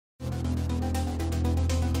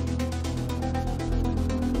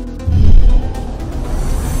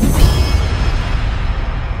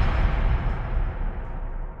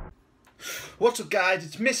What's up guys,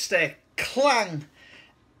 it's Mr. Clang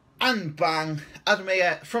and Bang, Adam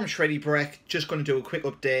here from shreddybrek. Just going to do a quick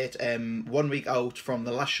update, 1 week out from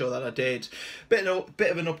the last show that I did. Bit of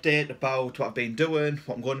an update about what I've been doing,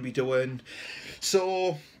 what I'm going to be doing.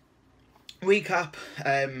 So, recap,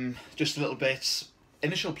 just a little bit.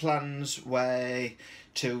 Initial plans were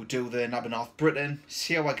to do the Nab North Britain,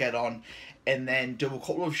 see how I get on, and then do a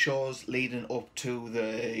couple of shows leading up to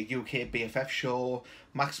the UK BFF show,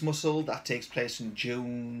 Max Muscle, that takes place in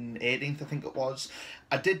June 18th, I think it was.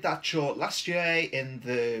 I did that show last year in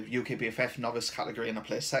the UK BFF novice category and I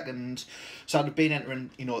placed second. So I'd have been entering,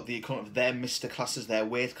 the kind of their Mr. classes, their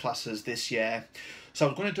weight classes this year. So I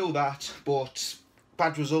was going to do that, but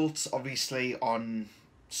bad results, obviously, on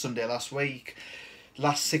Sunday last week.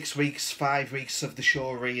 Last 6 weeks, 5 weeks of the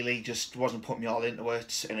show really just wasn't putting me all into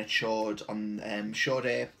it, and it showed on show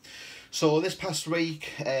day. So this past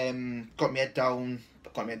week, got my head down,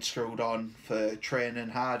 got my head screwed on for training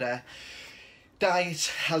harder. Diet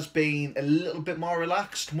has been a little bit more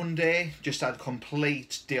relaxed. Monday, just had a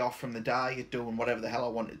complete day off from the diet, doing whatever the hell I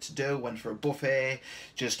wanted to do. Went for a buffet,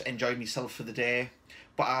 just enjoyed myself for the day.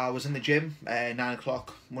 But I was in the gym, 9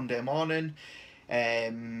 o'clock Monday morning.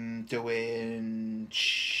 Doing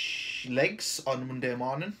legs on Monday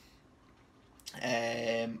morning.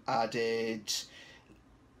 I did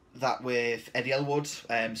that with Eddie Elwood,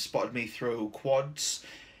 spotted me through quads.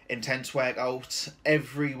 Intense workout.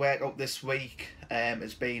 Every workout this week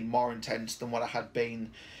has been more intense than what I had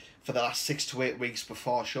been for the last 6 to 8 weeks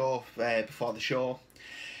before the show.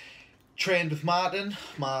 Trained with Martin,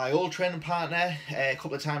 my old training partner, a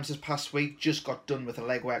couple of times this past week. Just got done with a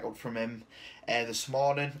leg workout from him this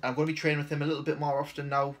morning. I'm going to be training with him a little bit more often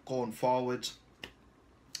now, going forward.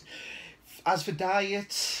 As for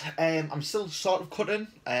diet, I'm still sort of cutting,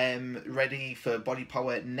 ready for body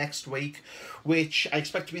power next week, which I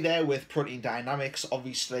expect to be there with Protein Dynamics.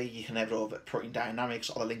 Obviously, you can head over to Protein Dynamics,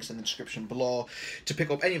 or the links in the description below, to pick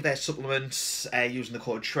up any of their supplements using the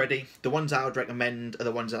code SHREDDY. The ones I would recommend are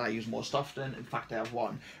the ones that I use most often. In fact, I have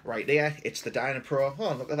one right there. It's the Dynapro.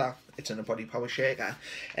 Oh, look at that. It's in a body power shaker.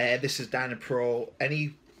 This is Dynapro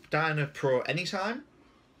Anytime,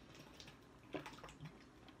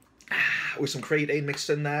 with some creatine mixed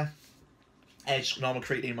in there. Just normal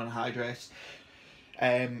creatine monohydrate.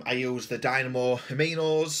 I use the Dynamo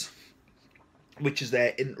Aminos, which is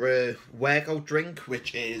their intra workout drink,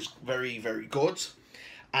 which is very, very good.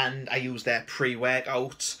 And I use their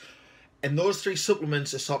pre-workout. And those 3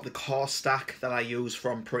 supplements are sort of the core stack that I use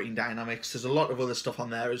from Protein Dynamics. There's a lot of other stuff on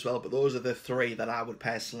there as well, but those are the 3 that I would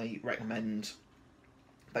personally recommend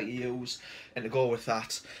that you use. And to go with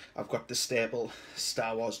that, I've got the staple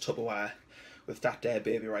Star Wars Tupperware with that there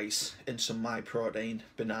baby rice and some My Protein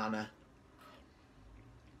banana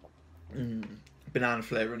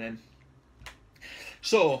flavouring in.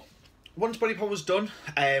 So once body power was done,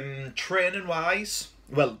 training wise,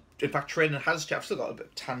 well, in fact training has, I've still got a bit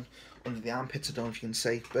of tan under the armpits. I don't know if you can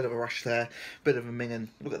see, bit of a rash there, bit of a minging,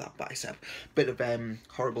 look at that bicep, bit of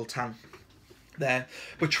horrible tan there.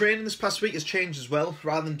 But training this past week has changed as well.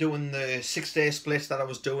 Rather than doing the 6-day split that I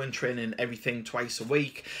was doing, training everything twice a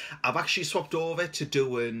week, I've actually swapped over to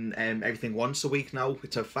doing everything once a week now.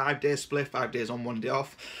 It's a 5-day split, 5 days on, 1 day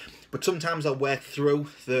off. But sometimes I'll work through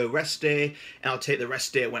the rest day and I'll take the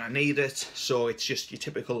rest day when I need it. So it's just your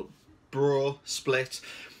typical bro split,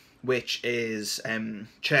 which is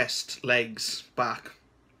chest, legs, back,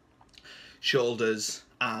 shoulders,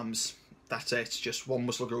 arms. That's it. It's just one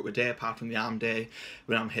muscle group a day, apart from the arm day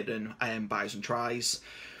when I'm hitting bis and tris.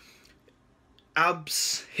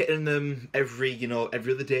 Abs, hitting them every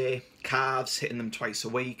other day. Calves, hitting them twice a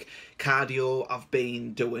week. Cardio, I've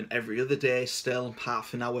been doing every other day still,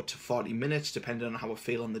 half an hour to 40 minutes, depending on how I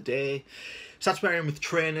feel on the day. So that's where I am with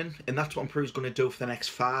training, and that's what I'm probably going to do for the next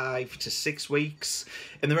 5 to 6 weeks.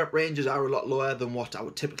 And the rep ranges are a lot lower than what I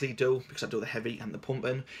would typically do, because I do the heavy and the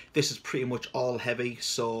pumping. This is pretty much all heavy,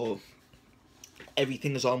 so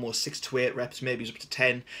everything is almost 6 to 8 reps, maybe it's up to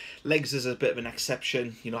 10. Legs is a bit of an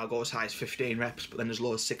exception. I go as high as 15 reps, but then as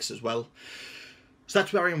low as 6 as well. So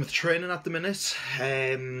that's where I am with training at the minute.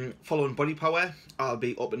 Following body power, I'll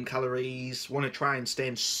be upping calories. Want to try and stay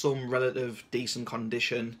in some relative decent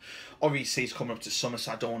condition. Obviously, it's coming up to summer,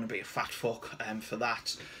 so I don't want to be a fat fuck for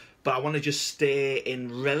that. But I want to just stay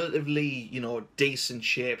in relatively, decent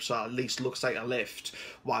shape, so at least looks like a lift,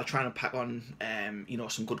 while trying to pack on,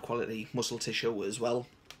 some good quality muscle tissue as well.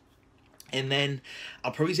 And then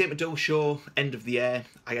I'll probably aim to do a show end of the year.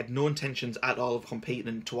 I had no intentions at all of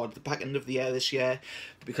competing towards the back end of the year this year.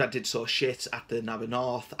 But because I did so shit at the Nava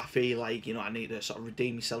North, I feel like, you know, I need to sort of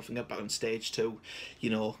redeem myself and get back on stage to, you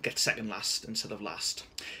know, get second last instead of last.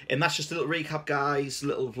 And that's just a little recap, guys.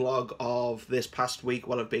 Little vlog of this past week,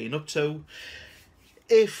 what I've been up to.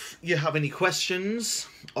 If you have any questions,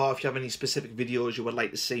 or if you have any specific videos you would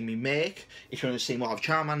like to see me make, if you want to see more of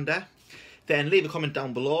Charmander, then leave a comment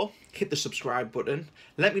down below, hit the subscribe button,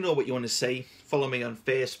 let me know what you want to see. Follow me on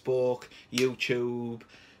Facebook, YouTube,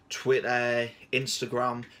 Twitter,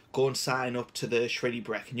 Instagram. Go and sign up to the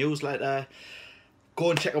shreddybrek newsletter. Go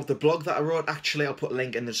and check out the blog that I wrote. Actually, I'll put a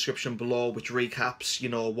link in the description below which recaps, you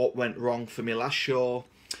know, what went wrong for me last show.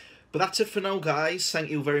 But that's it for now, guys. Thank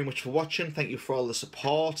you very much for watching. Thank you for all the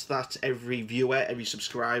support that every viewer, every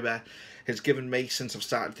subscriber has given me since I've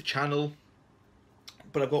started the channel.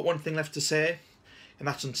 But I've got one thing left to say, and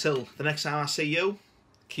that's until the next time I see you,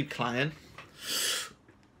 keep clanging.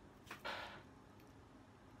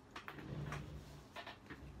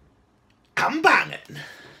 I'm banging.